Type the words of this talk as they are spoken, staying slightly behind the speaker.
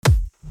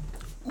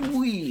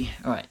we.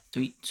 All right,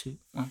 3, 2,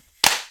 1.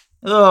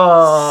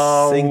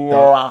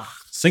 Oh,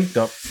 Synced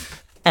up.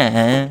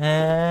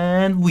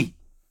 And we.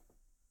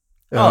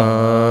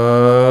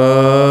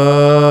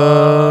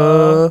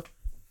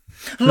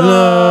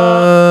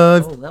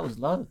 Love. Oh, that was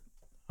low.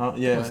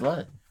 Yeah. That was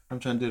low. I'm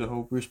trying to do the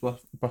whole Bruce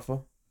Buffer.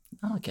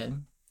 Oh, okay.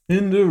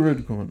 In the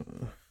red corner.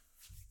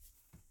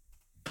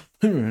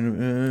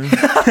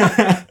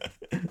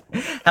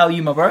 How are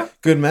you, my bro?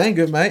 Good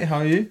mate. How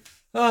are you?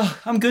 Oh,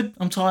 I'm good.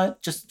 I'm tired.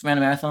 Just ran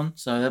a marathon,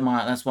 so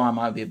that's why I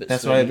might be a bit.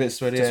 That's sweaty. why a bit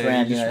sweaty. Just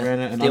ran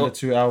it in the under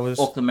 2 hours.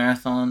 Auckland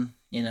Marathon.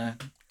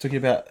 Took you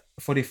about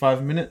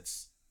 45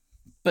 minutes.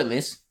 But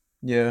less.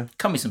 Yeah.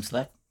 Cut me some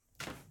slack.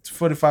 It's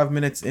 45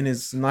 minutes in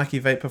his Nike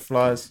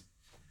Vaporflies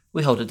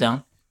We hold it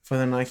down. for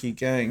the Nike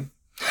gang.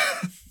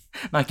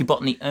 Nike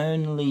Botany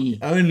only.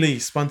 Only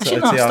sponsor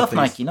Actually, no, OTR, stuff please.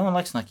 Nike. No one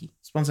likes Nike.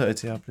 Sponsor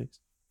OTR, please.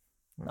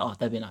 Oh,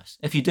 that'd be nice.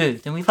 If you do,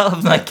 then we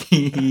love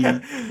Nike.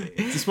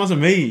 Just sponsor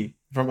me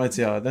from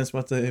OTR. Don't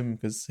sponsor him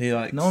because he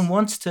likes. No one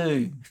wants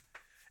to.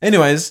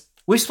 Anyways,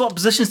 We swapped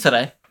positions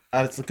today.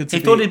 it's good to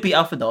He be. thought it'd be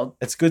Alpha Dog.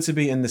 It's good to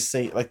be in the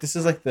seat. Like this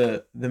is like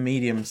the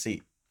medium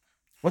seat.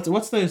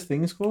 What's those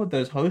things called?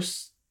 Those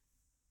hosts.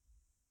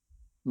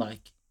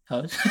 Like,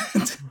 host.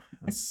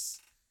 It's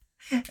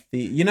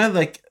the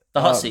like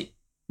The hot seat.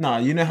 No,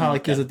 you know how Oh,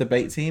 like okay. there's a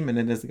debate team and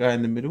then there's the guy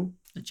in the middle.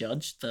 The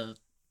judge. The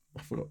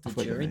I forgot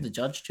jury. name. The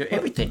judge. Jury.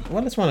 Everything.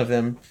 Well, it's one of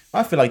them.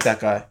 I feel like that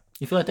guy.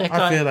 You feel like that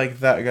guy? I feel like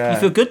that guy. You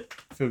feel good?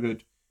 I feel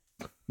good.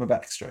 My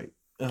back's straight.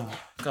 Ugh.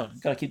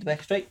 Gotta keep the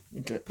back straight.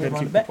 Gotta him on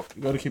keep the back.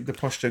 gotta keep the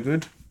posture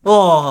good.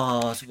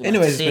 Oh, it's a good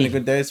Anyways, one it's to been a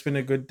good day. It's been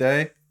a good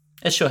day.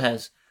 It sure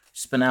has.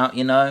 Just been out,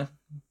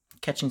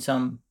 catching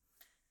some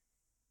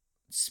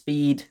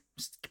speed,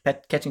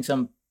 catching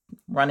some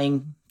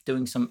running,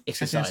 doing some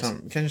exercise.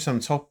 Catching some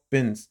top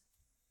bins.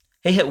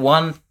 He hit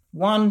one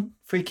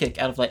free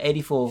kick out of like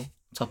 84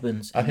 top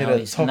ins. I And hit now a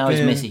he's, top now he's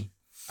in. Messi.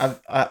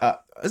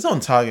 It's on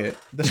target.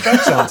 The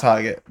strikes are on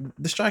target.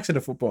 The strikes of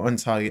the football on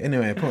target.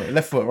 Anyway, put it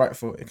left foot, right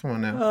foot. Come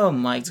on now. Oh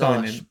my It's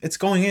going gosh. in. It's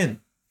going in.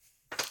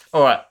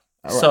 All right.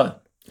 All right. So,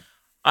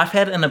 I've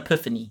had an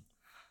epiphany.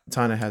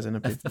 Tina has an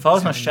epiphany. If I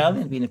was an Australian,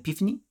 it'd be an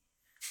epiphany.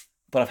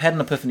 But I've had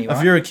an epiphany, right?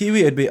 If you're a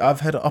Kiwi, it'd be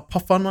I've had a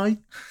epiphany.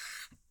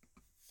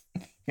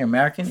 You're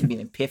American, it'd be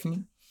an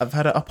epiphany. I've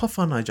had a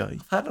epiphany, Jay.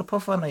 I've had an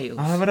epiphany.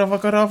 I've had a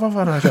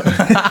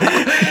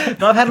epiphany.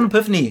 No, I've had an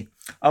epiphany.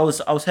 I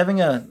was having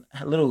a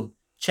little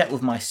chat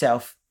with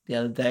myself the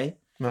other day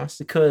Nice.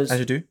 because As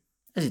you do.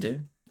 as you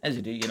do, as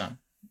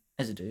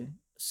you do.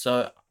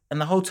 So, and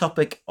the whole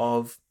topic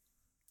of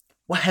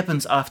what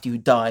happens after you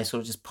die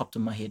sort of just popped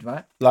in my head,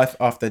 right? Life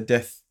after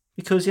death.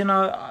 Because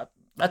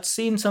I'd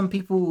seen some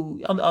people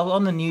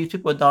on the news.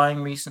 People are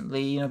dying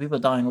recently. People are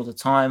dying all the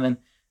time, and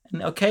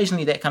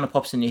occasionally that kind of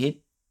pops in your head.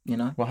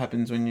 What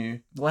happens when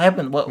you What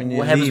happened? What When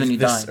you happens leave when you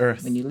this die?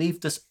 earth. When you leave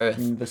this earth?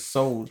 when the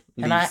soul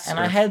leaves? And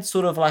I had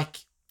sort of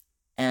like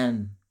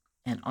an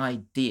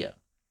idea,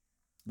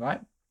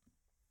 right?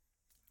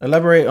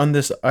 Elaborate on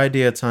this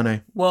idea,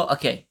 Tane. Well,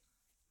 okay.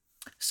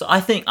 So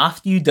I think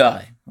after you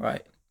die,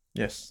 right?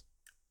 Yes.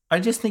 I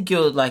just think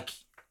you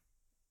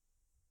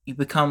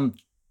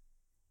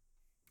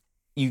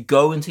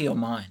go into your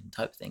mind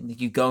type thing.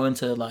 Like you go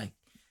into like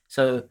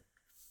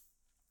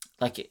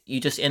you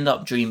just end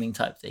up dreaming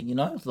type thing,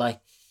 Like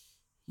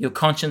your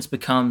conscience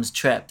becomes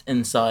trapped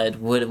inside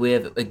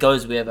wherever it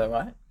goes, wherever,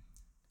 right?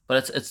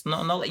 But it's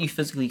not that you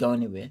physically go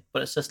anywhere,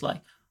 but it's just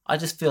like I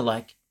just feel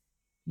like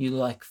you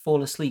like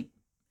fall asleep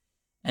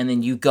and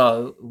then you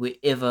go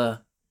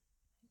wherever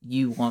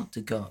you want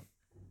to go.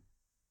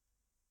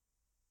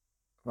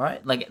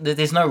 Right? Like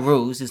there's no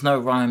rules, there's no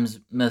rhymes,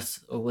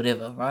 myths, or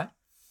whatever, right?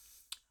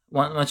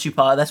 Once you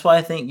pass, that's why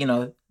I think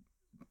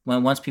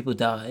once people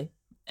die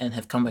and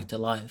have come back to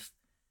life,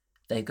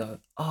 they go,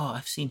 "Oh,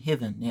 I've seen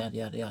heaven." Yada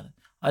yada yada.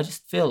 I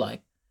just feel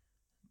like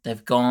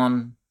they've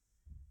gone.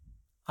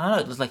 I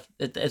don't know. It's like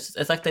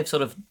it's like they've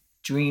sort of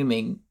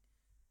dreaming.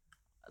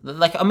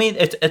 Like I mean,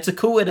 it's a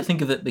cool way to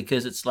think of it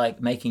because it's like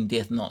making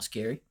death not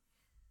scary,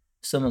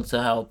 similar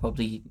to how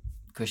probably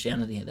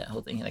Christianity had that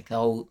whole thing. Like the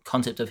whole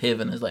concept of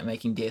heaven is like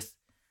making death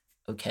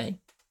okay.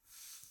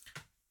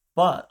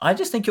 But I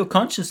just think your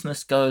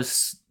consciousness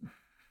goes.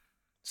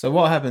 So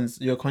what happens?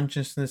 Your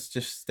consciousness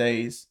just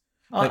stays.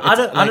 Like, I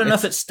it's- don't know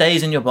it's- if it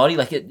stays in your body.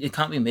 Like it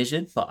can't be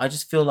measured. But I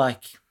just feel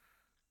like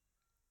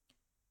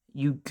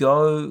you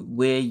go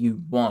where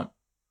you want.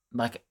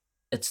 Like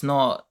it's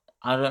not.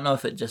 I don't know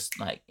if it just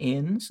like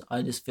ends.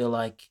 I just feel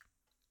like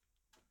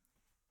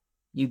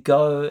you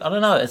go. I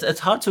don't know. It's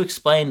hard to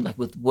explain like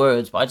with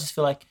words. But I just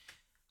feel like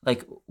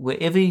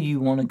wherever you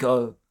want to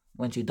go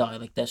once you die,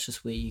 like that's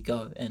just where you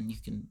go, and you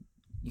can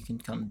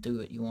kind of do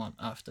what you want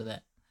after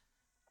that.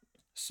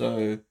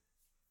 So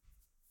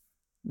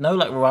No,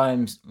 like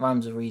rhymes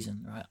of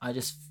reason, right? I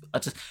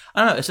don't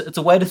know. It's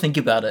a way to think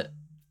about it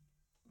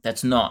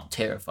that's not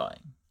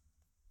terrifying.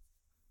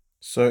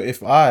 So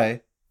if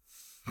I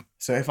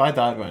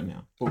died right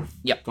now,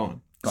 Yep.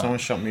 gone. Gone. Someone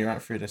shot me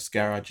right through this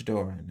garage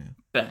door right now.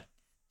 Bang,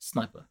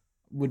 sniper.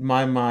 Would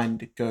my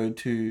mind go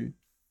to?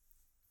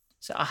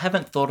 So I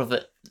haven't thought of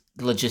it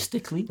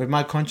logistically, Would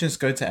my conscience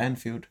go to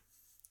Anfield?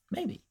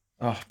 maybe.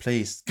 Oh,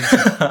 please.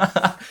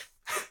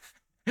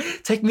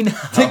 Take me now.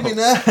 Take me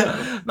now.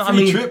 No, I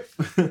Free mean, trip.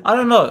 I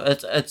don't know.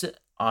 It's.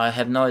 I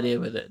have no idea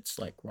whether it's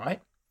like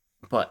right,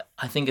 but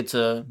I think it's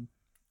a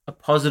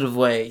positive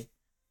way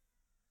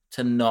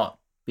to not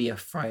be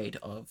afraid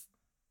of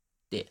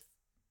death.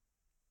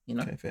 You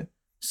know, Okay, fair.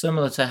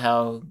 similar to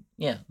how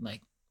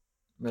like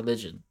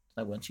religion.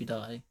 Like once you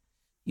die,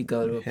 you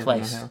go to a Heaven or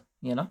place. hell.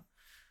 You know,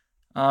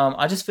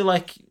 I just feel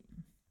like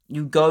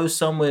you go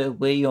somewhere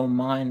where your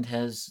mind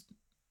has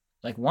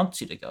like wants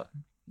you to go.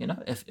 You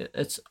know, if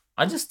it's,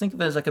 I just think of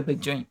it as like a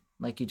big dream.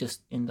 Like you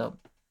just end up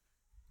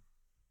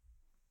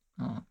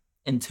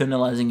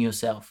internalizing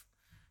yourself,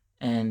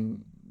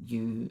 and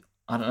you.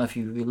 I don't know if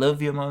you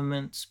relive your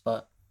moments,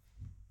 but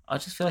I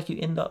just feel like you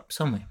end up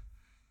somewhere,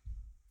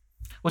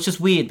 which is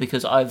weird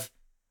because I've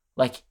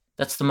like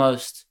that's the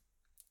most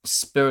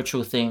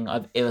spiritual thing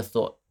I've ever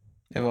thought.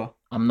 Ever.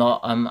 I'm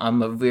not.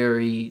 I'm a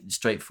very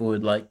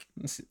straightforward like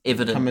Come as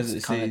evidence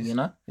it kind of, sees. you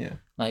know. Yeah.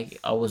 Like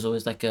I was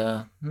always like,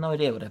 no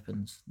idea what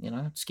happens, you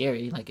know. It's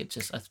scary, like it's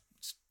just it's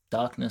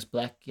darkness,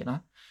 black, you know.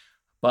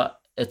 But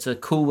it's a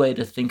cool way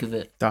to think of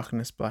it.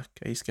 Darkness, black.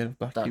 Are you scared of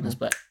black Darkness,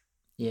 people? black.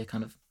 Yeah,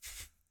 kind of.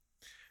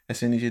 As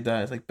soon as you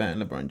die, it's like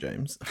banning LeBron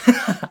James.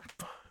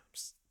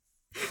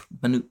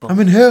 Manute Bol. I'm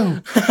in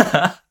hell.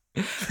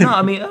 No,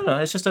 I mean I don't know.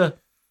 It's just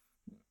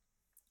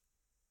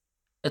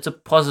it's a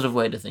positive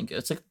way to think.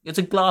 It's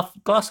a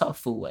glass half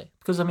full way,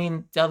 because I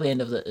mean the other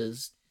end of it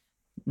is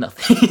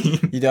nothing.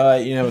 You die,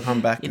 you never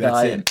come back. You That's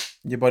die it.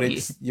 Your body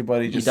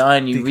you just die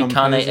and you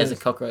reincarnate as a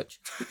decomposes. cockroach.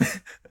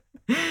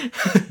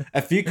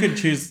 If you could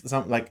choose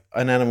something like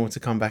an animal to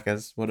come back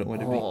as, what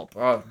would it be? Oh,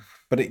 bro,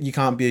 But you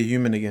can't be a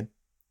human again.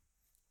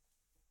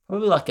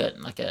 probably like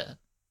a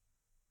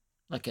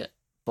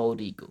bald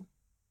eagle.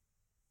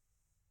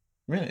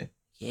 Really?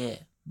 Yeah,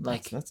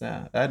 like That's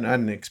I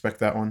didn't expect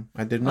that one.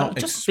 I did not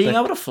just expect. being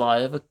able to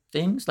fly over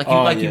things. Like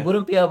Oh, you yeah.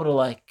 wouldn't be able to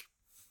like.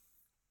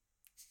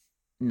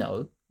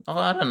 No, oh,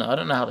 I don't know. I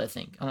don't know how they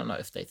think. I don't know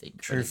if they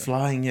think. True, whatever.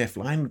 flying. Yeah,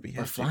 flying would be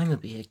But hectic. flying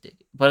would be hectic.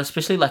 But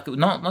especially like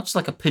not just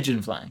like a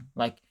pigeon flying.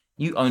 Like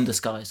you own the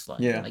skies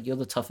flying. Yeah. Like you're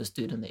the toughest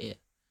dude in the air.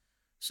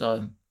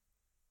 So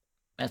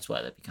that's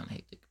why they become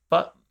hectic.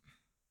 But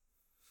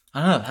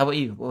I don't know. How about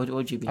you? What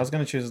would you be? I was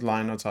gonna choose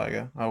lion or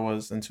tiger. I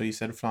was until you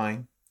said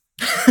flying,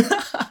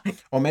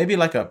 or maybe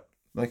like a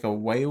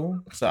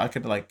whale, so I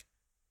could like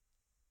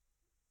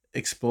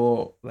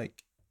explore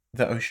like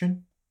the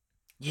ocean.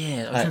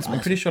 Yeah, Like, ocean's I'm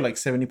massive. pretty sure like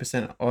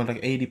 70% or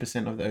like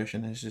 80% of the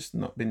ocean has just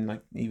not been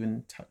like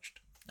even touched.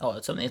 Oh,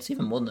 it's something. It's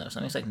even more than that.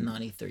 Something. It's like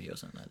 93 or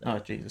something like that. Oh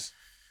Jesus,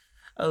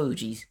 Oh,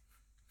 jeez.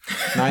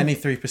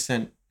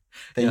 93%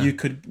 that Yeah. you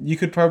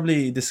could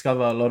probably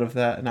discover a lot of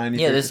that. 93%.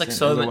 Yeah, there's like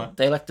so is a many. what?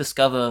 They like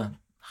discover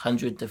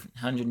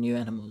 100 new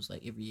animals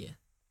like every year.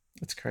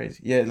 It's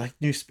crazy. Yeah, like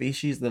new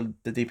species. The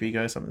deeper you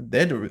go, something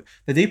the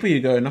deeper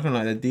you go. Not gonna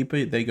lie, the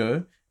deeper they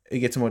go, it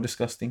gets more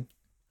disgusting.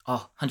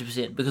 Oh,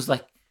 100%. Because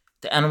like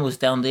the animals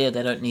down there,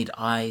 they don't need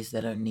eyes.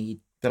 They don't need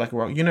They're like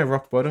rock. You know,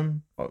 rock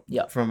bottom.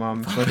 Yeah. From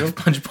SpongeBob.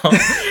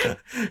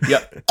 SpongeBob.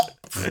 Yep.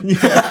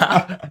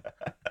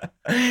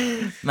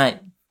 Mate,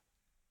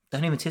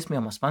 don't even test me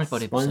on my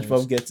SpongeBob episodes.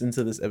 SpongeBob gets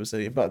into this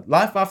episode, but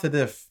life after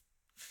death.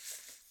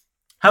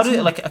 How do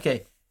you like?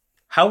 Okay,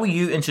 how were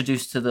you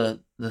introduced to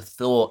the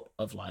thought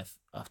of life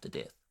after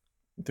death?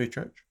 Through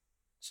church.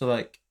 So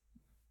like,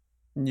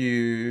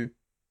 you.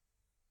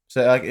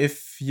 So like,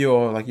 if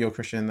you're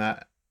Christian,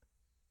 that,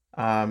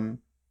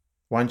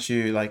 once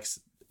you like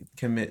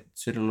commit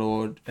to the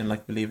Lord and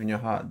like believe in your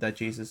heart that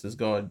Jesus is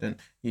God, then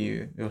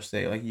you'll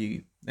say like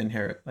you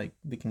inherit like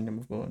the kingdom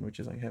of God, which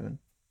is like heaven.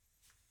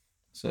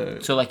 So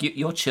So like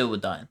you're chill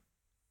with dying.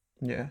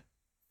 yeah,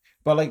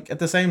 but like at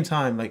the same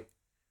time, like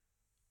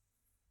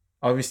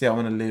obviously I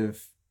want to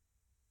live,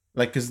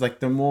 like, because like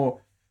the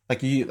more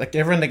like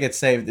everyone that gets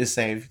saved is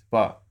saved,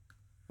 but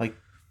like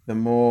the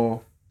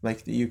more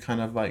like you kind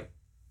of like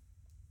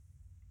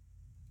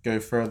go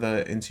further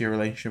into your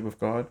relationship with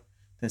God,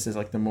 this is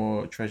like the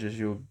more treasures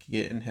you'll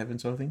get in heaven,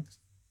 sort of things.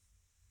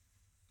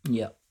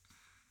 Yeah.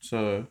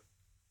 So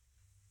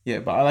yeah,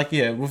 but I like,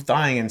 yeah, with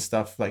dying and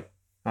stuff, like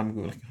I'm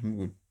good. Like I'm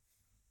good.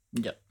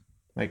 Yeah.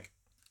 Like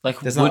Like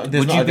There's would not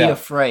you a be doubt.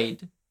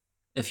 afraid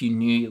if you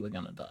knew you were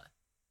gonna die?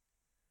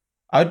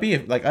 I'd be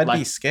like I'd be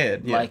Like-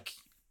 scared. Yeah. Like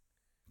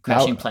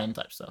crashing Now- plane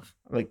type stuff.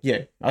 Like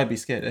yeah, I'd be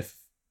scared if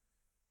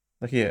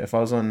if I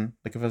was on,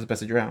 like, if I was about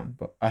to drown.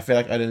 But I feel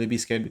like I'd only be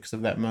scared because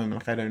of that moment.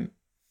 Like I don't,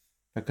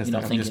 because You're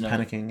like, not I'm just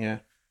thinking of panicking. Yeah.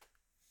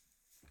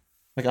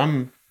 Like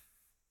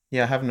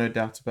I have no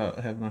doubts about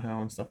heaven or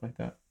hell and stuff like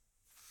that.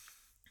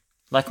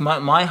 Like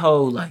my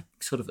whole like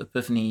sort of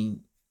epiphany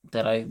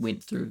that I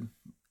went through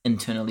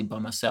internally by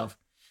myself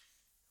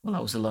while I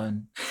was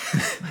alone.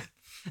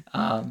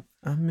 I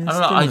don't know.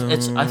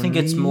 I think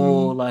it's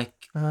more like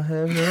I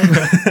have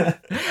no...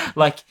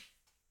 like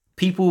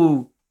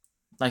people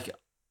like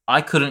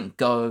I couldn't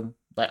go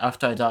like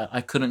after I died.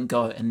 I couldn't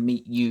go and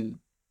meet you,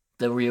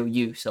 the real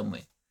you,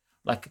 somewhere.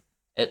 Like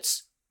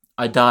it's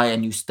I die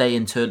and you stay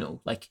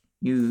internal. Like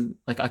you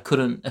like I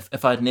couldn't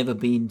if I'd never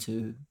been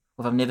to,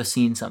 or if I've never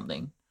seen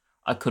something,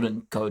 I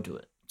couldn't go to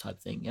it type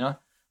thing. You know,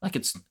 like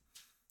it's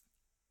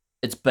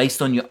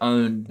based on your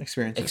own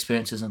Experiences.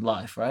 experiences in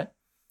life, right?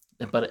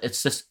 But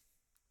it's just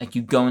like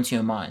you go into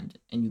your mind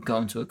and you go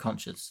into a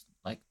conscious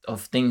like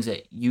of things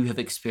that you have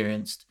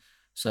experienced.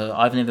 So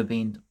I've never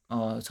been.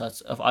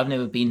 If I've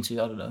never been to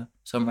I don't know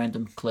some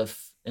random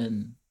cliff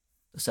in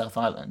the South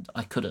Island.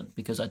 I couldn't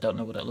because I don't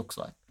know what it looks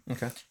like.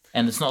 Okay.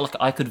 And it's not like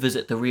I could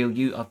visit the real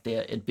you up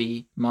there. It'd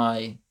be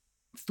my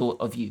thought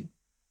of you,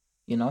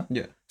 you know.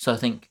 Yeah. So I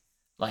think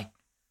like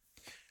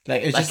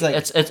Like it's like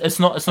just like it's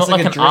not it's like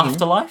like a an dream.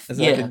 afterlife. It's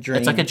yeah, like a dream.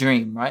 it's like a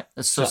dream, right?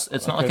 It's just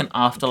it's not like an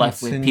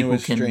afterlife where people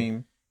continuous can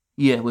dream.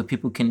 where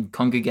people can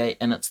congregate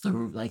and it's the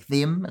like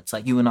them. It's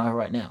like you and I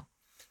right now.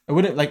 It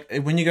wouldn't like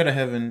when you go to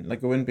heaven.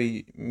 Like it wouldn't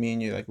be me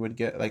and you. Like would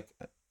get like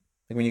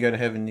when you go to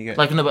heaven, you get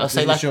Like no, but I this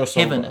say is like your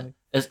soul heaven. body.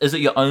 Is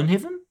it your own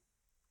heaven,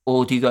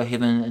 or do you go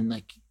heaven and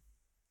like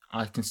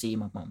I can see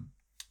my mom?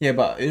 Yeah,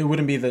 but it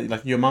wouldn't be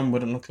like your mum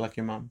wouldn't look like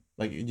your mum.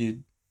 Like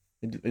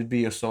it'd be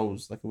your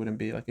souls. Like it wouldn't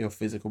be like your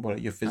physical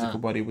body. Your physical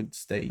body would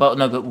stay. But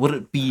no, but would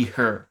it be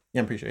her?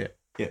 Yeah, I'm pretty sure.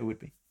 Yeah, it would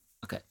be.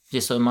 Okay.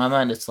 Yeah, so in my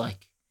mind, it's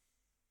like,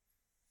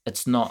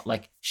 it's not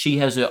like she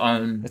has her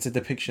own. It's a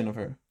depiction of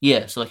her.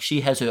 Yeah, so like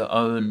she has her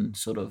own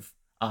sort of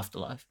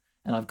afterlife,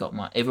 and I've got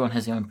everyone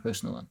has their own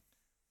personal one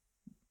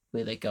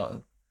where they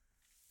go,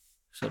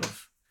 sort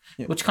of.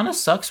 Yeah. Which kind of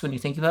sucks when you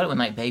think about it when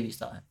like babies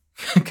die.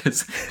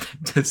 Because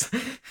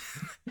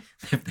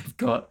they've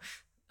got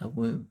a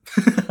womb.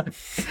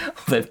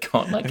 They've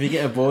got like. If you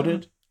get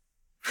aborted,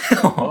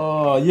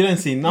 oh, you don't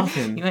see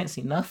nothing. You ain't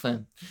see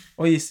nothing.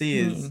 All you see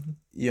is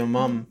your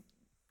mum.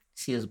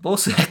 See his ball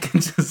sack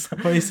and just.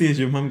 All you see is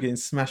your mum getting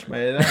smashed by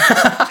a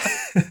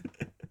dad.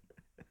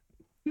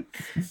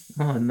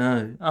 Oh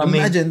no!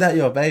 Imagine that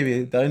your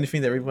baby. The only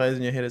thing that replies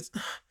in your head is,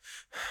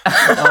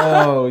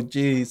 "Oh,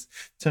 jeez,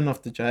 turn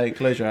off the J.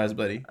 Close your eyes,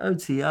 buddy."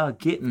 OTR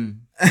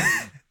getting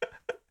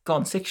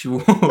gone sexual.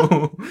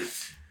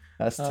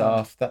 That's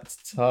tough.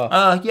 That's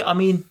tough. Yeah. I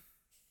mean,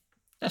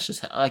 that's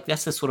just like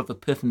that's the sort of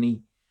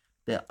epiphany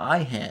that I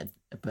had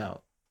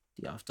about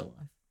the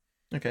afterlife.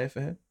 Okay,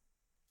 fair.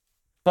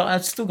 But I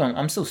would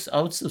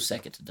still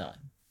suck it to die.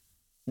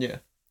 Yeah.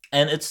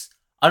 And it's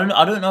I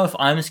don't know if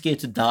I'm scared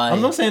to die.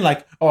 I'm not saying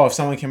like, oh, if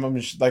someone came up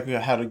and like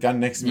had a gun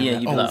next to me, Yeah,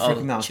 like, you'd be oh, like, frick,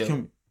 oh, nah, chill. kill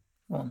me.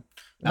 Well,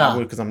 Nah, nah.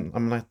 because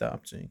I'm like that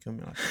up to you. Kill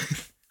me like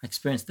that. I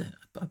experienced that.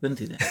 I've been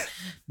through that.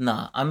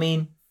 Nah, I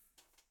mean,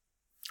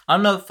 I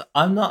don't know if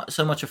I'm not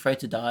so much afraid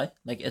to die.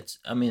 Like it's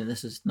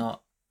this is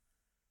not.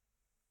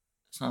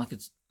 It's not like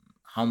it's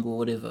humble or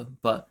whatever,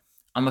 but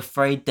I'm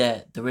afraid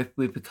that the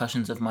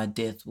repercussions of my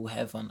death will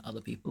have on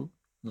other people.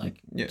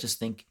 Like, Yeah. just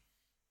think,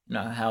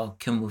 how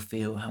Kim will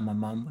feel, how my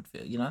mum would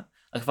feel.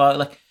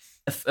 Like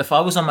if I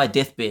was on my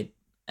deathbed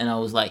and I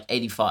was like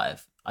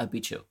 85, I'd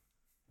be chill.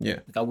 Yeah.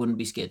 Like I wouldn't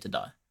be scared to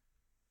die.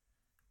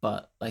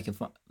 But like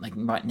like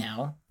right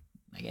now,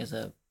 like as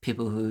a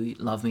people who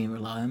love me and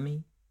rely on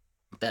me,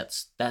 that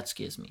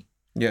scares me.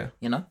 Yeah.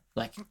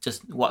 Like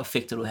just what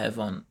effect it'll have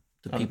on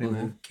the Other people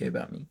who people. care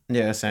about me.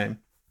 Yeah, same.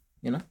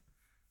 You know.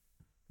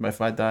 But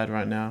if I died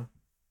right now,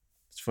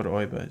 it's for the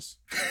Oibos.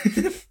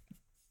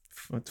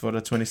 It's for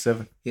the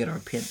 27. You gotta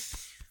repent.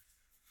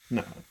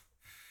 No.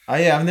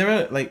 I've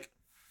never like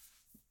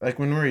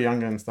when we were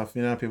younger and stuff,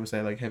 people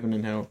say like heaven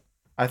and hell.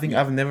 I think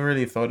I've never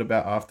really thought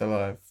about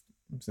afterlife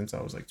since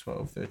I was like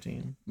 12,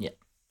 13. Yeah.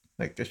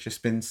 Like it's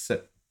just been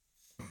set.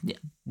 Yeah.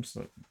 I'm just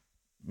like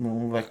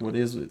more like what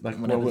is like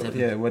Whatever's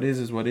happening. what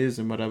is what is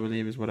and what I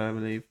believe is what I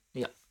believe.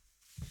 Yeah.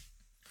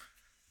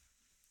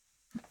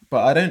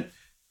 But I don't.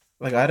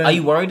 Are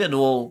you worried at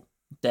all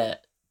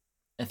that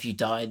if you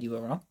died you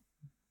were wrong?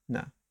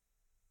 No.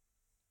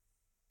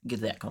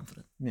 Get that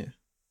confident. Yeah.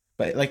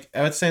 But like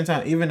at the same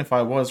time, even if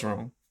I was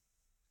wrong,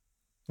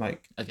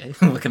 like Okay,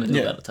 what can I do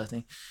Yeah. about it? I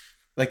think.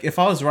 like if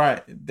I was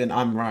right, then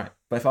I'm right.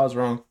 But if I was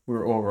wrong, we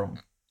were all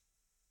wrong.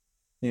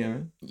 You know what I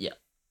mean? Yeah.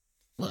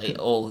 Like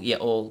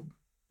all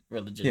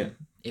religion, Yeah.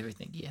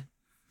 everything. Yeah.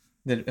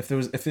 Then if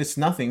it's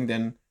nothing,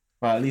 then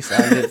well, at least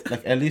I live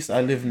at least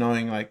I live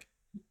knowing like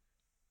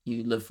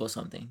You live for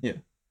something. Yeah.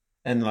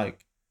 and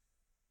like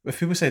if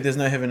people say there's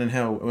no heaven and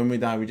hell, when we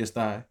die we just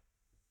die.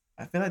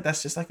 I feel like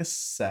that's just like a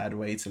sad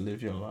way to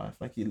live your life.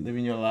 Like you're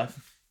living your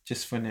life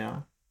just for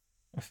now.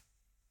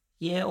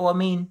 Yeah, or I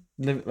mean,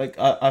 I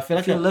feel if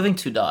like you're living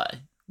to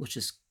die, which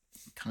is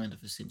kind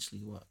of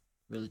essentially what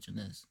religion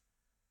is.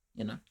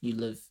 You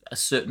live a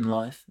certain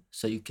life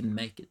so you can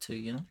make it to.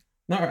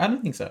 No, I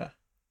don't think so.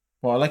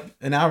 Well, like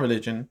in our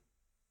religion,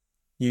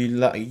 you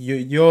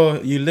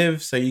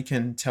live so you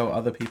can tell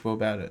other people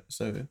about it.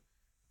 So,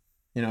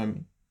 you know what I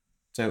mean.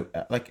 So,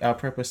 like our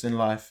purpose in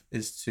life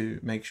is to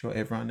make sure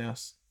everyone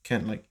else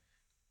can like,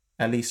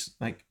 at least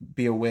like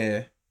be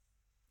aware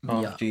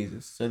of Yeah.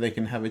 Jesus, so they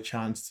can have a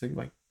chance to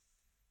like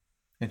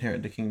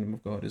inherit the kingdom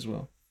of God as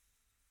well.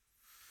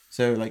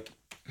 So like,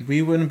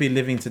 we wouldn't be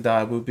living to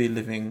die. We'll be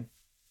living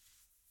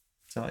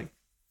to like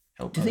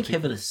help. Do you other think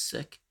people. heaven is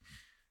sick?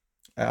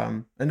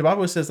 And the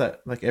Bible says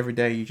that like every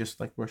day you just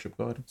like worship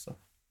God and stuff.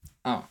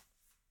 Oh,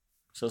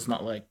 So it's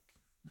not like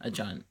a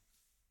giant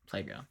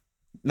playground.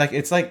 Like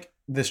it's like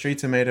the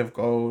streets are made of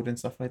gold and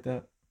stuff like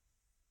that.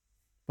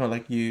 But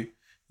like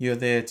you're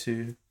there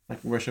to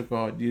like worship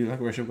God. You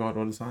like worship God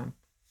all the time.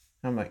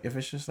 I'm like, if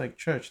it's just like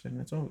church, then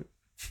it's all good.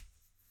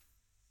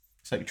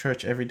 It's like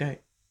church every day.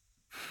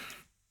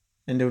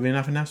 And there would be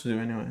nothing else to do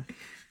anyway.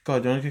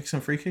 God, do you want to kick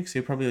some free kicks?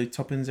 You're probably like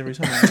top ins every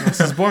time.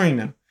 This is boring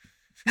now.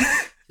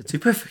 You're too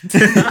perfect.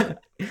 God,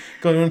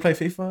 you want to play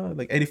FIFA?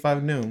 Like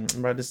 85-0.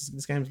 Bro, this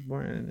game's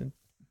boring. And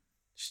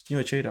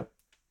you're a cheater.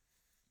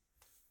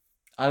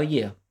 Oh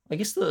yeah, I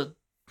guess the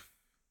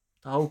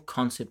whole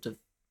concept of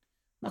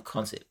not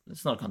concept.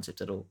 It's not a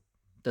concept at all.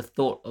 The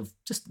thought of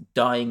just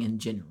dying in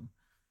general.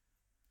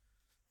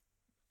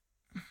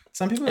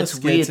 Some people are It's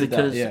scared weird to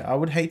because- die. Yeah, I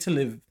would hate to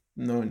live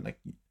knowing like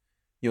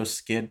you're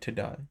scared to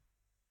die.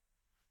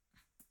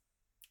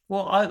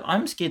 Well,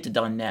 I'm scared to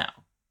die now.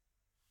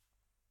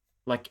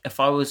 Like if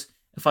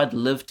I'd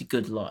lived a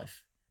good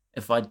life,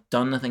 if I'd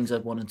done the things I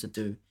wanted to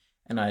do,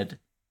 and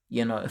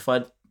if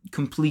I'd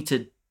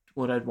completed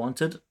what I'd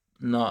wanted,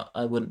 no,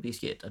 I wouldn't be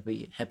scared. I'd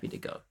be happy to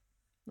go,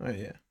 Oh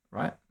yeah.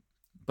 right?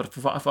 But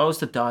if I was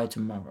to die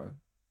tomorrow,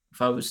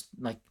 if I was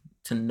like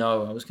to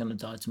know I was going to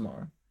die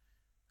tomorrow,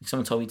 like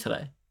someone told me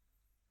today,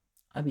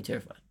 I'd be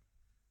terrified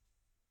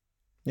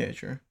Yeah,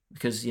 sure.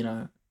 because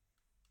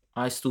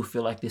I still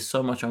feel like there's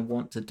so much I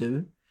want to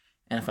do,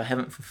 and if I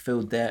haven't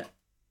fulfilled that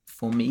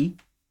for me,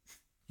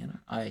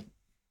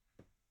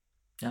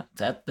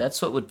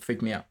 that's what would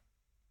freak me out.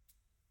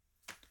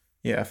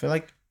 Yeah, I feel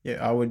like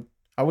I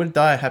would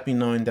die happy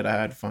knowing that I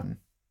had fun.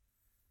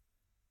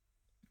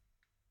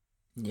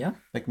 Yeah,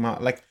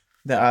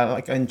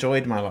 I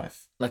enjoyed my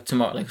life. like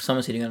tomorrow, like if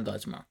someone said you're gonna die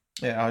tomorrow.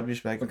 Yeah, I would be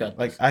just like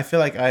Regardless. I feel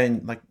like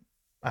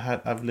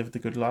I've lived a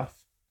good life.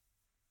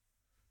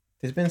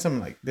 There's been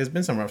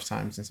some rough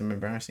times and some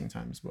embarrassing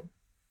times, but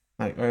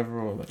like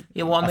overall, like,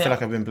 Yeah, well, I I mean, feel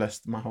like I've been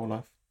blessed my whole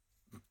life.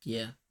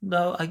 yeah,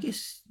 no, I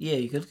guess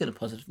you could look at a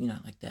positive,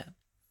 like that.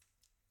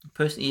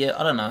 Personally, yeah,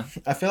 I don't know.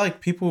 I feel like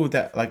people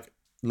that like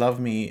love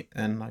me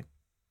and like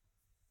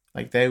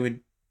they would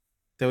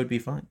be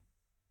fine.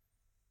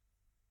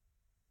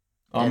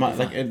 Oh, They'd my be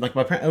like fine. it,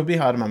 my parents, it would be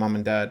hard on my mom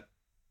and dad,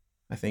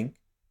 I think,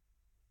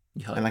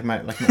 You hope. and like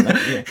my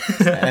yeah,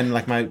 and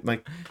like my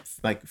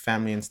like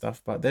family and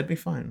stuff, but they'd be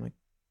fine.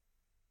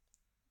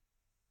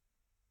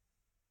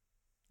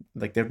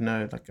 Like they'd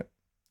know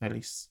at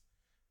least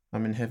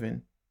I'm in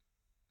heaven.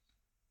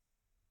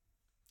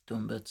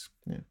 doing bits.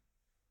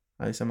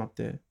 At least I'm up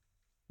there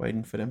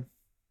waiting for them.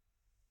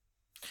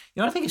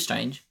 You know what I think is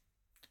strange?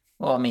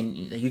 Well, I mean,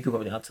 you could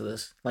probably answer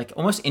this. Like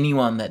almost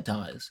anyone that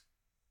dies,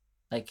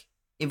 like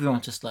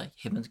everyone's just like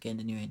heaven's gained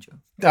a new angel.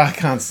 I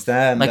can't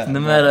stand Like that, no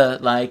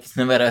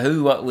bro. matter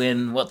who, what,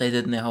 when, what they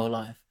did in their whole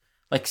life.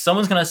 Like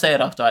someone's gonna say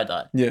it after I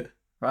die, Yeah.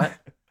 right?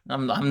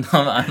 I'm like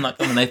I'm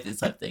an atheist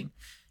type thing,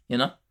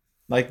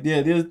 Like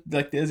yeah,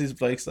 there's these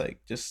blokes like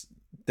just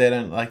they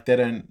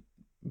don't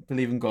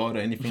believe in God or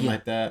anything Yeah.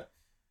 like that,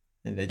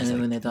 and they just then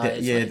like, when they die,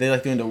 it's yeah, like, they're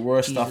like doing the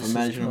worst stuff Jesus is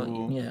God.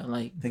 imaginable. Yeah,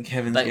 like I think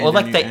heaven's like gained or a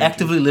like new they angel.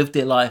 actively live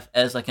their life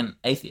as like an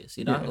atheist,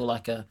 Yeah. or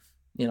like a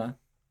They don't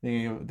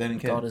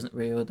care. God isn't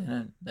real.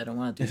 They don't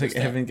want to do It's like this.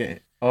 that. heaven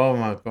gained. Oh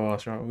my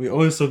gosh, right? We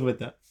always talk about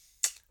that.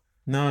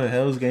 No,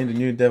 hell's gained a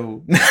new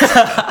devil.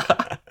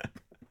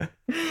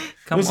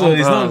 Come Also, on,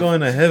 he's bro. not going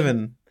to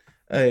heaven.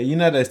 Hey, you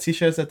know those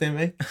t-shirts that they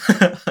make?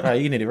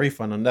 Right, you need a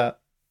refund on that.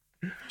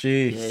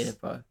 Jeez. Yeah,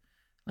 bro.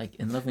 Like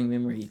in loving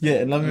memory.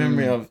 Yeah, in loving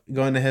memory Mm. of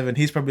going to heaven.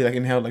 He's probably like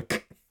in hell,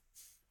 like,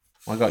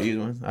 I got you,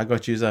 man. I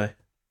got you, Zai.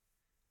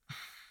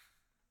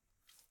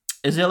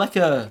 Is there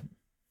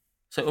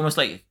so almost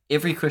like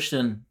every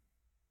Christian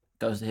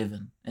goes to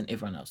heaven and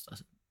everyone else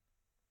doesn't?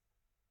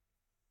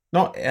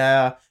 Not,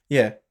 yeah,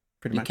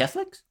 pretty You much.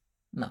 Catholics?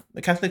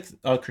 The Catholics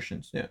are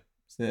Christians, yeah.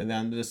 So they're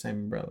under the same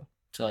umbrella.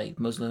 So like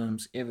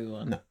Muslims,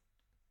 everyone. No.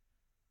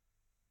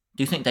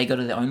 Do you think they go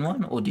to their own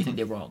one, or do you think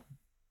they're wrong?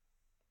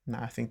 No,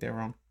 I think they're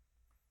wrong.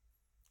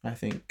 I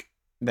think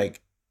the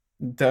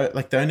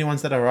only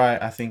ones that are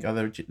right, I think, are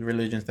the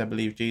religions that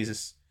believe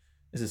Jesus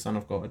is the Son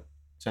of God.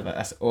 So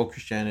that's all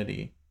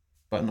Christianity,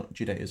 but not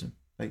Judaism,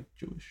 like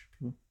Jewish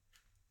people.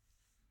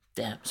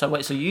 Damn. So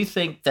wait, so you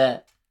think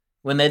that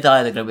when they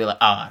die, they're gonna be like,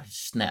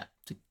 snap,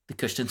 the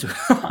Christians were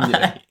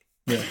right.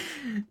 Yeah.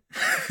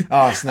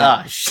 Oh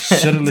snap! Shit.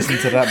 Should have listened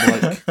to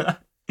that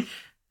bloke.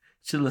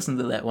 Should have listened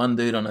to that one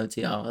dude on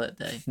OTR that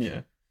day.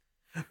 Yeah.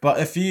 But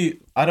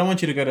I don't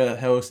want you to go to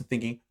hell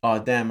thinking, oh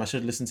damn, I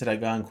should listen to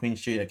that guy on Queen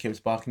Street that keeps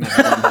barking at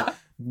me.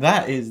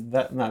 That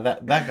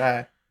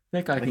guy.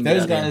 That guy Like can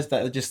those get out guys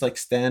that just like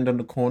stand on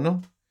the corner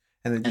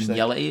and they just and like,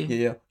 yell at you.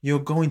 yeah, you're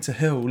going to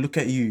hell. Look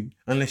at you,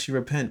 unless you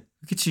repent.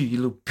 Look at you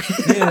little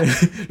bitch. Yeah,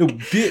 little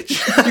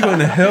bitch. You're going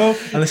to hell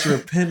unless you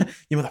repent.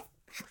 You mother.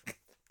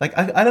 Like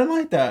I don't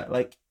like that.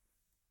 Like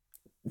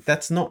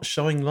that's not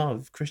showing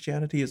love.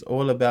 Christianity is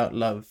all about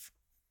love.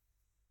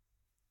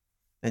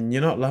 And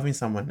you're not loving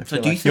someone if So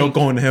you're do you like, you're think-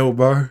 going to hell,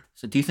 bro.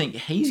 So do you think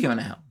he's going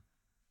to hell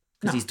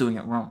because No. he's doing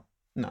it wrong?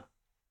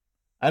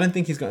 I don't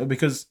think he's going to,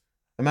 because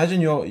imagine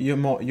your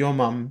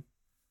mum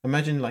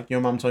Imagine like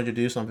your mom told you to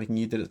do something and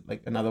you did it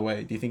like another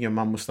way. Do you think your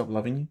mom will stop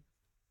loving you?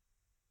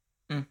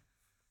 Mm.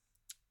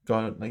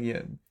 God, like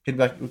yeah, he'd be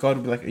like God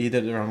would be like, you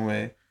did it the wrong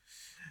way.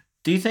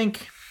 Do you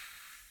think?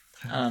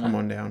 I don't Come know.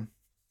 on down,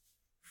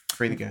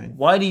 free the game.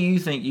 Why do you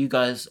think you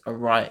guys are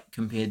right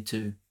compared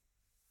to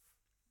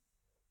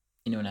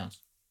anyone else?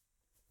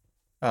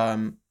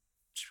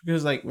 Just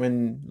because like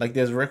when like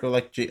there's record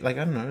like I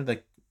don't know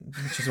like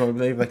just what I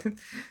believe like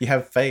you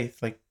have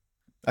faith like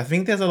I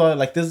think there's a lot of,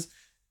 like there's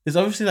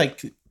obviously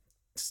like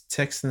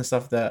texts and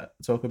stuff that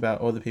talk about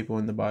all the people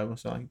in the Bible.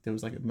 So like there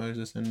was like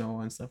Moses and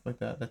Noah and stuff like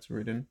that that's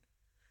written,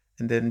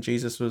 and then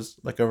Jesus was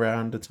like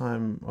around the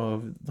time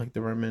of like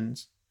the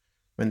Romans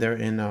when they're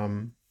in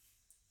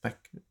like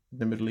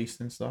the Middle East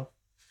and stuff.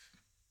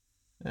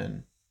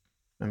 And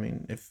I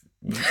mean,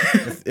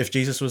 if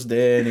Jesus was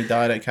there and he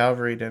died at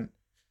Calvary, then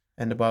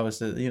and the Bible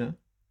says,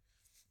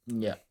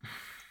 Yeah.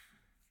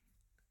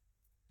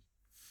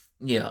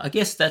 Yeah, I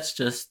guess that's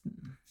just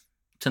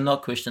to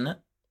not question it.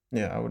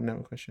 yeah, I would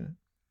never question it.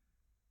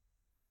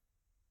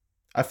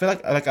 I feel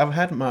like I've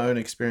had my own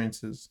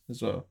experiences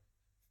as well,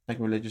 like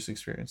religious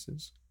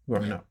experiences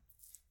growing Yeah. up.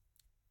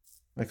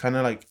 I kind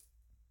of like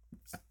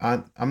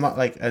I'm not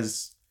like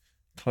as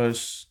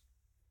close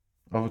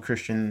of a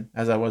Christian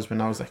as I was when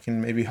I was like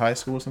in maybe high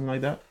school or something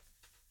like that.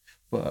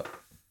 But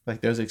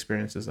like those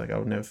experiences, like I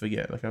would never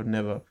forget. Like I would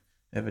never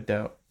ever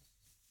doubt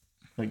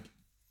like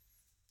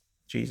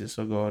Jesus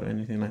or God or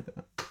anything like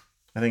that.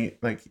 I think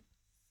like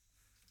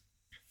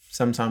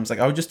sometimes like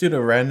I would just do the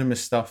randomest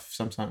stuff.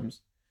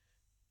 Sometimes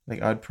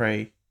like I'd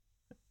pray.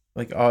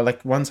 Like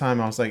one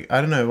time I was like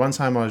I don't know. One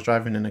time I was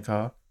driving in a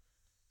car,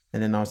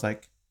 and then I was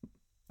like,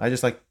 I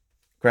just like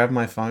grabbed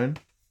my phone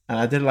and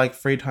I did it like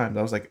 3 times.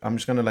 I was like, I'm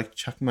just gonna like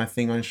chuck my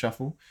thing on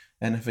shuffle,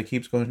 and if it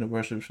keeps going to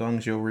worship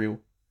songs, you're real.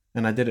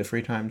 And I did it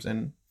 3 times,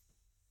 and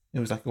it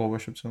was like all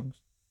worship songs,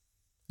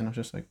 and I was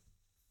just like,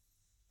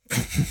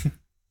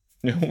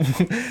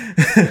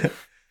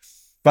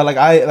 but like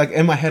I like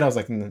in my head I was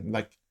like,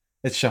 like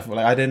it's shuffle.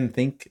 Like I didn't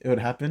think it would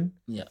happen.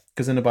 Yeah.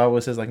 Because in the Bible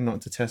it says like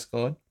not to test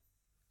God,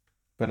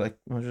 but like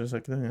I was just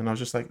like, and I was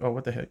just like, oh,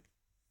 what the heck?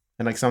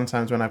 And like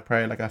sometimes when I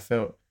pray, like I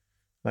felt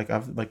like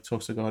I've like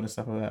talked to God and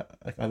stuff like that,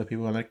 like other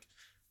people, and like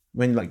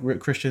when like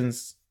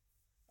Christians,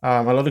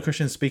 a lot of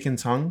Christians speak in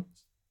tongues.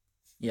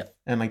 Yeah.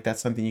 And like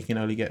that's something you can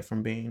only get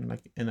from being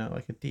like in a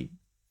like a deep,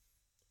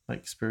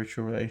 like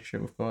spiritual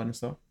relationship with God and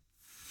stuff.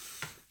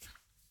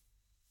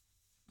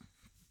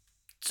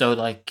 So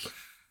like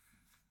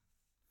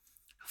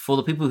for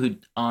the people who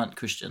aren't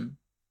Christian,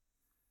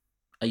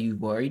 are you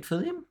worried for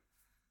them?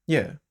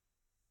 Yeah.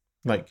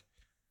 Like,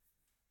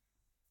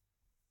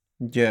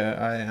 yeah,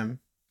 I am.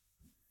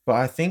 But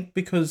I think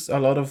because a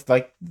lot of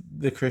like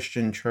the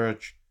Christian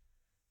church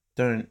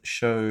don't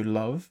show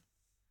love,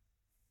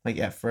 like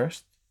at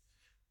first,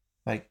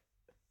 like,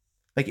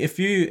 like if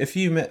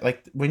you met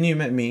like when you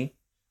met me,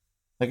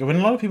 like when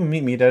a lot of people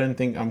meet me, they don't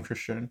think I'm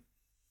Christian.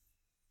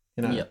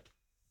 You know, Yep.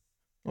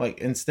 like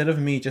instead of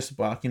me just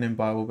barking and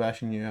Bible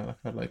bashing you, like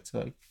I'd like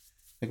to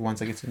like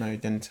once I get to know you,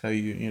 then tell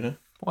you, you know.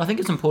 Well, I think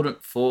it's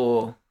important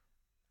for,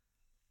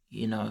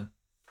 you know,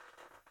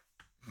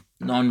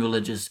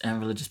 non-religious and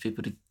religious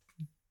people to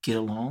get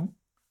along.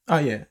 Oh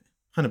yeah,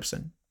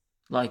 100%.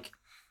 Like,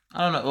 I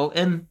don't know.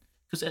 Well,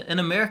 because in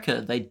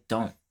America they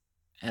don't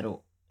at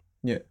all.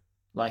 Yeah.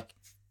 Like,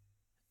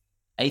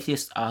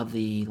 atheists are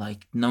the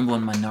like number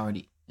one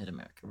minority in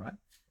America, right?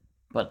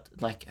 But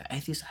like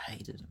atheists are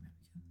hated in America.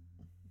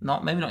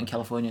 Not maybe not in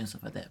California and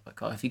stuff like that, but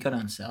God, if you go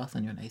down south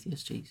and you're an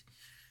atheist, geez,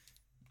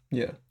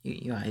 Yeah.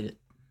 you hate it.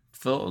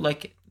 For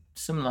like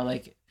similar,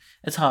 like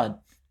it's hard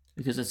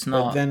because it's But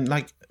not. then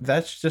like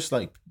that's just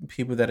like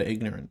people that are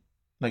ignorant,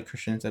 like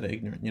Christians that are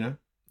ignorant, you know?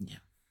 Yeah.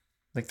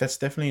 Like that's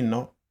definitely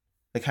not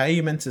like how are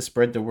you meant to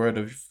spread the word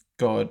of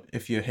God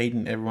if you're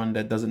hating everyone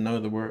that doesn't know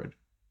the word?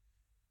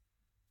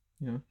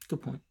 You know?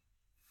 Good point.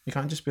 You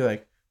can't just be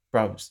like,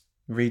 bros,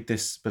 read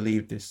this,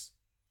 believe this.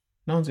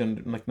 No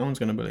one's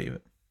gonna believe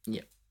it.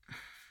 Yeah.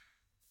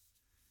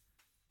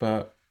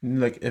 But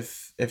like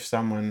if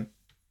someone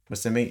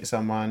was to meet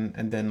someone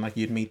and then like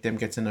you'd meet them,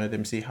 get to know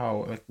them, see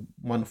how like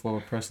wonderful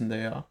a person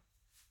they are,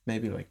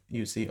 maybe like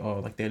you see, oh,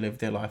 like they live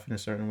their life in a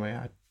certain way.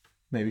 I'd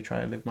maybe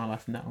try to live my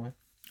life in that way.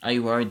 Are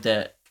you worried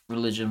that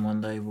religion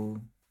one day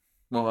will?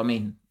 Well, I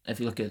mean, if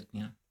you look at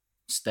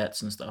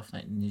stats and stuff,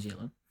 like in New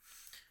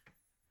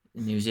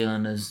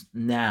Zealand is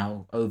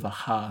now over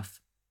half,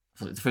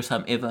 for the first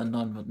time ever,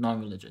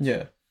 non-religious.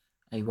 Yeah.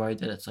 Are you worried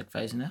that it's like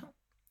phasing out?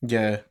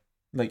 Yeah.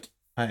 Like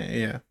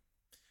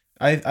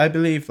I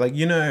believe like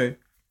you know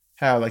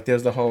how like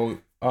there's the whole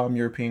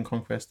European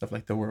conquest of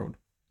like the world.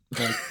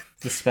 Like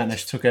the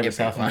Spanish took over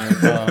South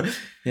America,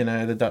 you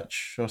know, the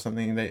Dutch or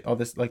something. They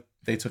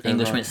took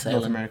English over went North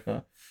sailing.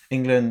 America.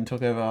 England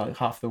took over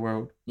half the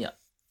world. Yeah.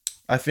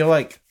 I feel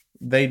like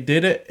they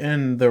did it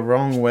in the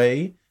wrong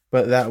way,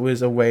 but that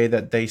was a way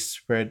that they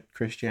spread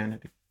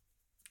Christianity.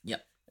 Yeah.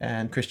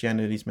 And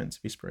Christianity is meant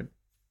to be spread.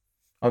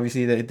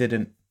 Obviously they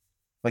didn't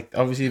like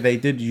obviously they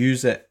did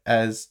use it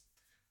as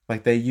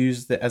like they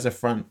used it as a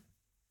front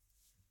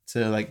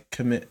to like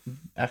commit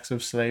acts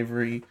of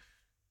slavery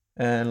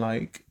and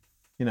like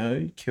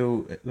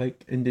kill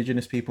like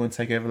indigenous people and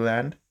take over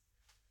land.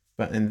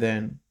 But and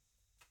then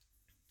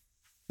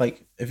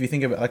like if you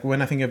think about like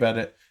when I think about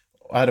it,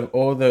 out of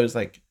all those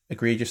like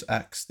egregious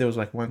acts, there was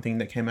like one thing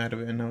that came out of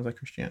it, and that was like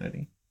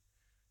Christianity.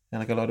 And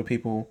like a lot of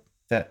people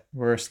that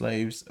were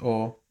slaves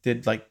or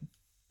did like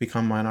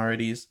become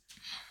minorities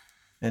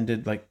and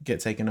did like get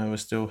taken over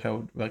still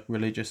held like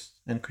religious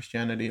and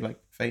Christianity like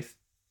faith.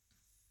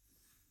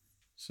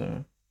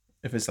 So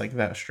if it's like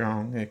that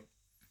strong,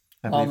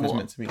 I believe it's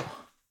meant to be.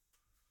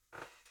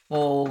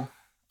 Well,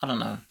 I don't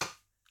know.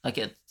 Like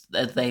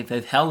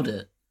they've held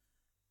it,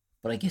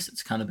 but I guess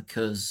it's kind of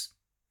because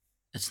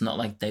it's not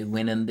like they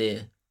went in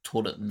there,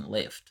 taught it, and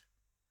left.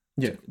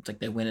 Yeah, it's like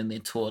they went in there,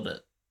 taught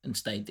it, and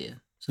stayed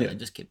there. So they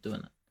just kept doing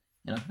it.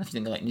 You know, if you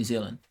think of like New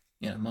Zealand,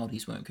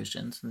 Māoris weren't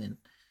Christians, and then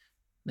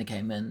they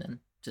came in and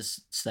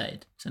just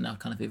stayed. So now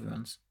kind of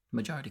everyone's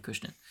majority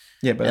Christian.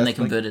 Yeah, but they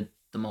converted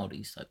the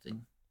Māoris type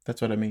thing. That's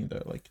what I mean,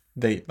 though. Like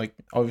they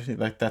obviously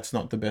like that's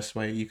not the best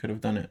way you could have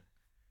done it.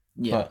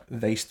 Yeah. But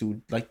they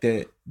still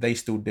they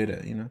still did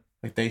it.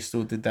 Like they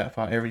still did that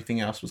part. Everything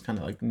else was kind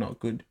of like not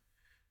good.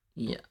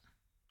 Yeah.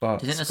 But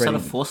do you think it's sort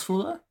of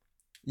forceful though?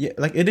 Yeah,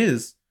 like it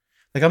is.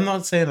 Like I'm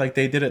not saying like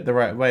they did it the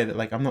right way. That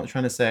like I'm not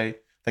trying to say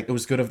like it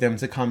was good of them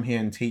to come here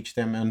and teach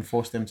them and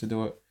force them to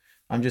do it.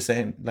 I'm just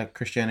saying like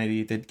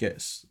Christianity did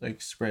get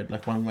like spread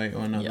like one way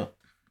or another. Yep.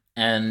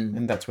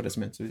 And that's what it's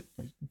meant to be.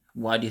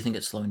 Why do you think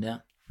it's slowing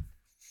down?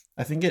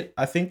 I think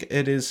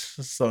it is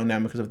slowing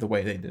down because of the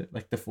way they did it,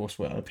 like the force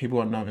way. People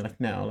are knowing like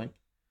now, like,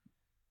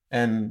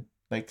 and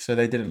like so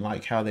they didn't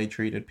like how they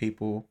treated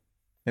people,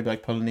 maybe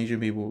like Polynesian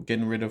people,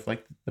 getting rid of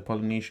like the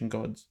Polynesian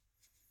gods.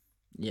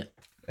 Yeah.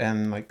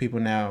 And like people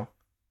now,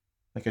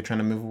 like are trying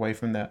to move away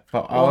from that.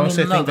 But I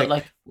also think that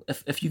like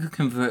if you could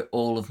convert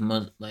all of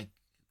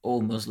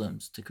all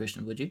Muslims to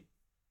Christian, would you?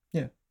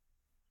 Yeah.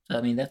 So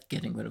I mean that's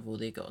getting rid of all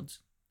their gods.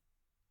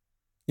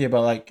 Yeah,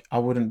 but like I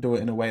wouldn't do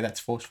it in a way that's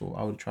forceful.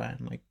 I would try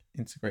and like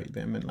integrate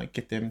them and like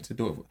get them to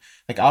do it.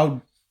 Like I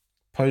would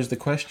pose the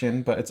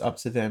question, but it's up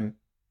to them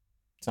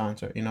to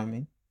answer. You know what I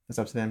mean? It's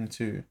up to them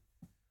to.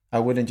 I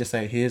wouldn't just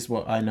say, "Here's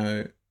what I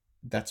know.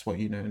 That's what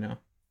you know now."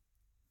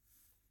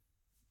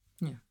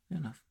 Yeah, fair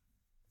enough.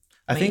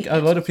 I think a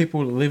lot of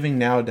people living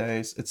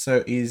nowadays, it's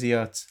so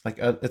easier.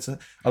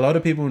 A lot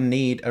of people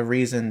need a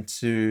reason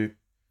to,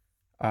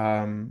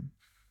 kind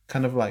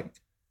of like,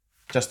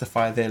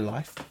 justify their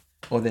life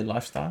or their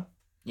lifestyle.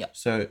 Yeah.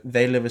 So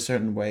they live a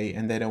certain way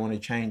and they don't want to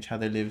change how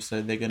they live.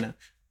 So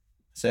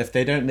so if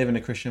they don't live in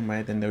a Christian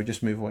way, then they'll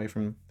just move away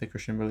from the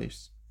Christian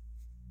beliefs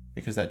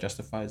because that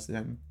justifies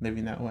them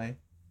living that way.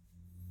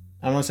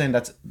 I'm not saying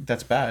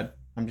that's bad.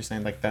 I'm just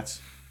saying like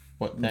that's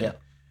what they. Yeah.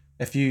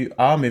 If you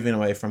are moving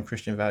away from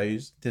Christian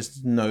values,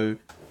 there's no,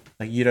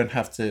 like you don't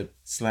have to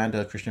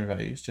slander Christian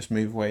values. Just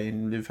move away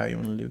and live how you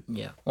want to live.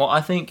 Yeah. Well,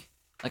 I think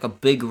like a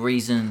big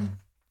reason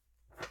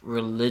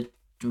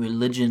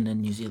religion in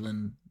New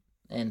Zealand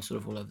and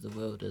sort of all over the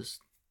world is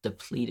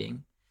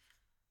depleting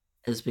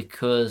is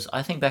because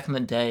I think back in the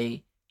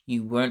day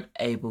you weren't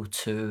able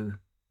to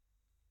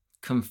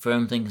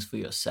confirm things for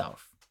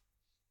yourself.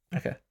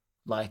 Okay.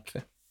 Like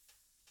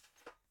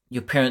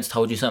your parents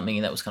told you something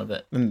and that was kind of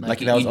it. And like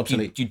that was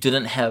obsolete. You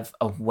didn't have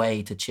a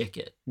way to check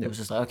it. Yep. It was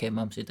just like, okay,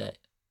 mum said that.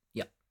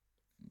 Yeah.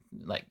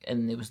 Like,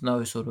 and there was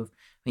no sort of,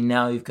 I mean,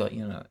 now you've got,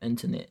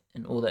 internet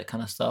and all that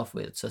kind of stuff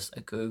where it's just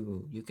a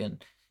Google. You can,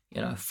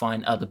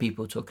 find other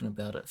people talking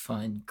about it,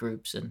 find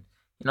groups and,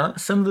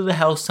 similar to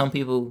how some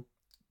people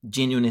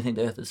genuinely think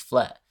the earth is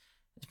flat.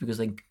 It's because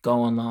they go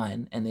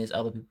online and there's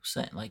other people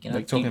saying, like, you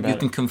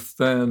can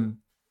confirm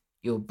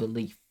your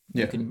belief.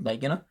 Yeah. You can,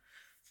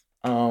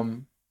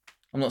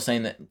 I'm not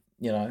saying that,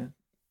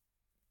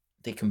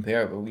 they're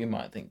comparable. You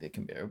might think they're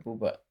comparable,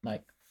 but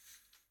like,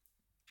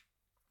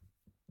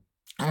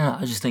 I don't know.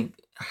 I just think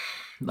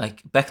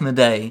like back in the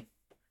day,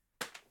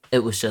 it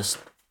was just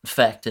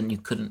fact and you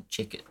couldn't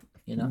check it,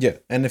 Yeah.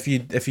 And if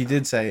you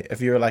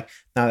were like,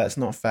 no, that's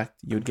not fact,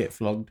 you'd get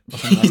flogged or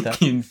something like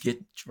that. You'd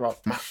get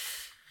dropped.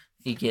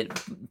 You get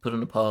put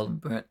on a pile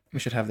and burnt. We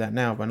should have that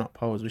now, but not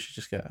poles. We should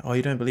just get, oh,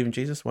 you don't believe in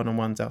Jesus?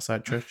 1-on-1s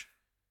outside church.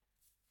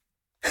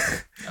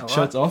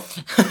 Shirts off.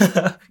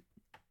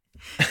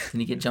 Then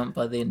you get jumped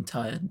by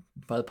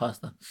the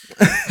pastor.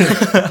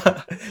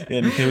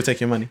 And he will take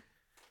your money.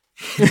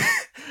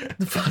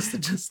 The pastor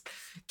just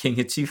can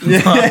hit you from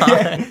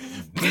behind.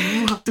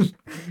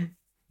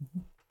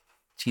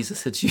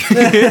 Jesus hits you.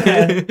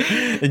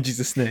 In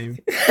Jesus' name.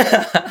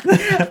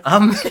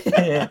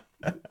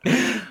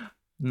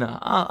 No,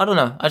 I don't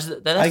know.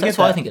 That's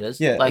why I think it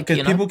is. Yeah, like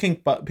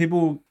because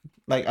people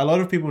like a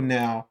lot of people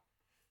now,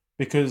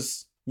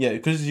 because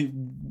you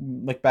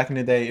like back in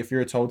the day, if you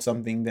were told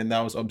something, then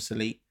that was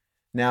obsolete.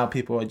 Now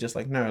people are just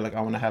like, no, like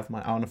I want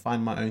to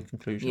find my own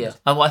conclusions. Yeah,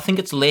 I think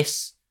it's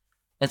less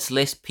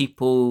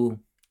people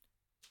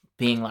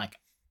being like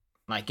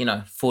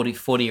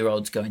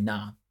 40-year-olds going,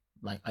 nah,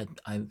 like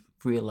I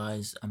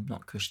realize I'm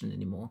not Christian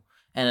anymore,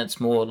 and it's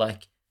more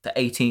like the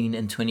 18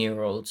 and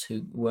 20-year-olds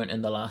who weren't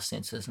in the last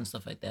census and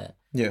stuff like that.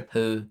 Yeah.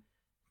 Who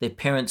their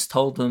parents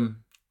told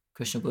them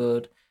Christian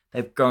Word.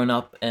 They've grown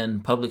up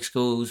in public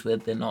schools where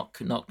they're not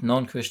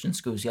non-Christian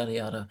schools, yada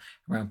yada,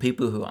 around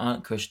people who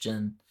aren't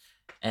Christian,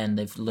 and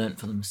they've learned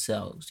for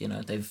themselves.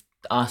 They've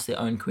asked their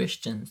own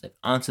questions, they've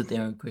answered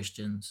their own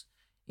questions.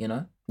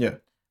 Yeah.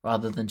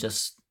 Rather than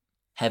just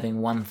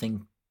having one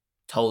thing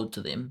told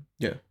to them.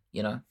 Yeah.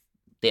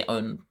 Their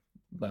own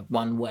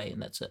one way,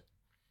 and that's it.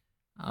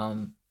 I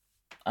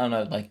don't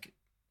know, like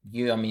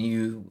you. I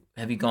mean,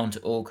 have you gone to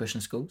all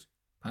Christian schools?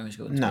 Primary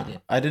school? No,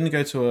 I didn't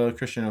go to a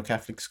Christian or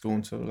Catholic school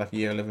until like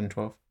year 11,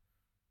 12.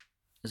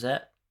 Is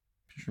that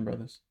Christian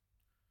Brothers.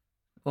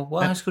 Well,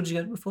 what high school did you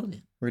go to before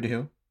then? Rudy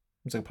Hill.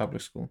 It's like a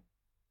public school.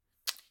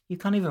 You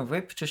can't even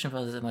rep Patrician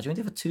Brothers that much. You went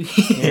there for 2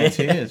 years. Yeah,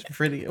 2 years.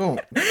 Pretty. Oh,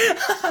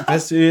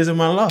 best 2 years of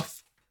my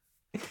life.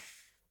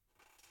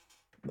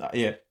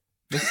 Yeah,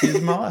 best 2 years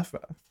of my life, bro.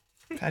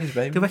 Paddy's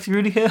baby. Go back to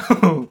Rudy Hill.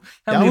 How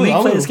many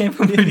league players came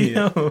from Rudy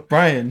Hill?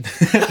 Brian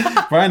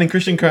and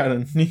Christian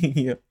Crichton.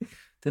 Yeah.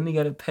 Didn't he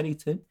go to Petty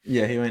too?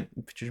 Yeah, he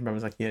went. Patrician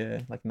Brothers like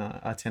 10,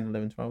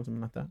 11, 12,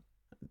 something like that.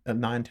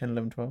 9, 10,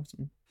 11, 12.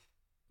 Something.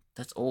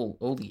 That's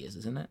all the years,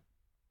 isn't it?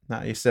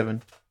 Nah, year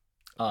 7.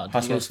 Oh, High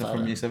school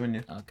from year 7,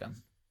 yeah. Okay.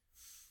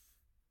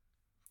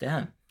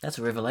 Damn, that's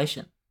a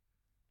revelation.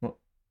 What?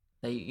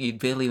 That you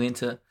barely went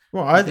to.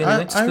 Well,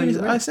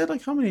 I said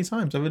like how many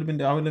times I would have been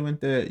there. I would have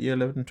went there year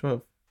 11 and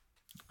 12.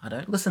 I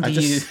don't listen to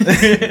you.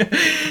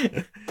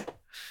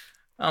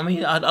 I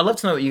mean, I'd love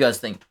to know what you guys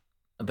think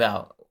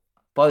about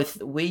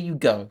both where you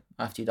go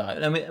after you die.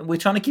 I mean, we're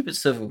trying to keep it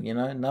civil,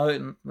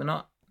 No, we're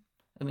not.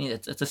 I mean,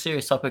 it's a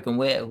serious topic, and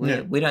we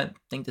don't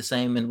think the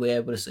same, and we're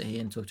able to sit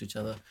here and talk to each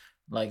other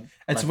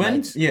it's like when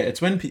mates.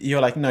 it's when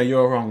you're like, no,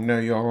 you're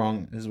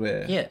wrong is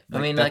where I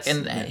mean,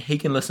 he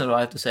can listen to what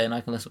I have to say, and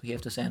I can listen to what he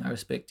have to say, and I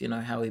respect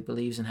how he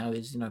believes and how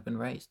he's been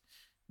raised,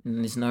 and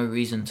there's no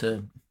reason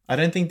to. I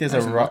don't think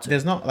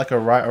there's not like a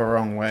right or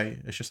wrong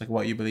way. It's just like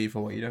what you believe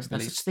or what you don't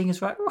believe. No such thing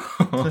as right or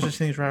wrong. No such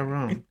thing as right or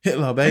wrong.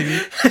 Hitler, baby.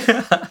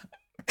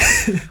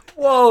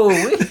 Whoa,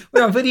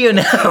 we're on video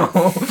now.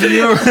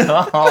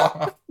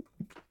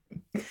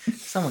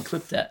 Someone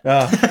clip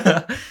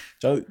that.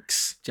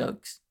 Jokes.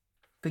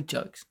 Big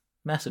jokes.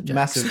 Massive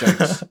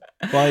jokes.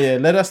 But yeah,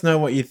 let us know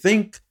what you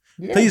think.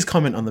 Yeah. Please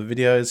comment on the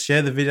videos,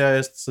 share the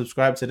videos,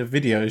 subscribe to the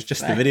videos,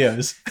 just the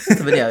videos. The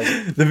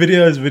videos. The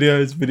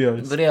videos.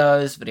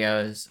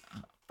 Videos.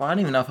 But I don't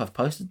even know if I've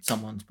posted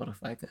some on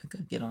Spotify.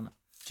 Get on it.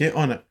 Get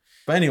on it.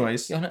 But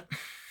anyways, get on it.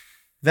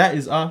 That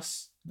is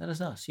us.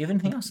 You have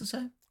anything else to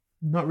say?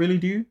 Not really,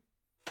 do you?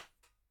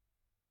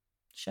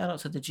 Shout out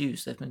to the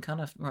Jews. They've been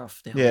kind of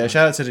rough. Yeah,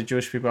 shout out to the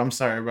Jewish people. I'm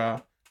sorry,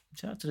 bro.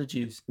 Shout out to the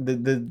Jews.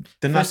 The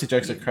nasty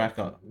jokes are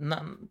cracker.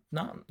 No,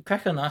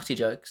 cracker nasty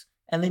jokes.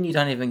 And then you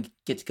don't even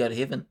get to go to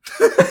heaven.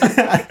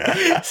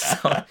 It's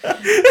a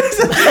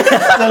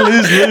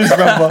lose-lose,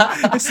 brother.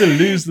 It's a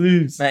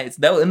lose-lose. Mate,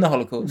 they were in the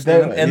Holocaust.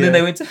 And then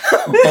they went to...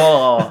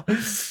 Oh.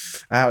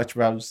 Ouch,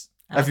 bruvs.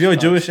 If you're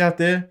Jewish out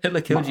there,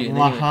 Hitler killed you.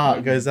 My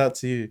heart goes out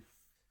to you.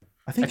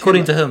 I think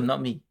according to him, not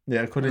me.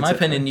 Yeah, according in my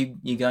opinion,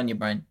 you go in your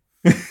brain.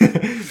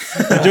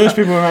 The Jewish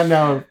people right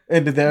now have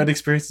ended their own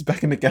experiences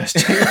back in the gas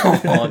chamber.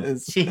 Oh,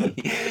 gee.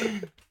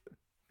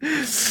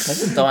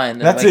 That's dying.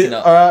 That's it.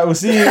 All right, we'll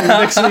see you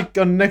next week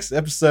on the next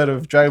episode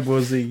of Dragon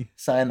Ball Z.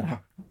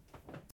 Sayonara.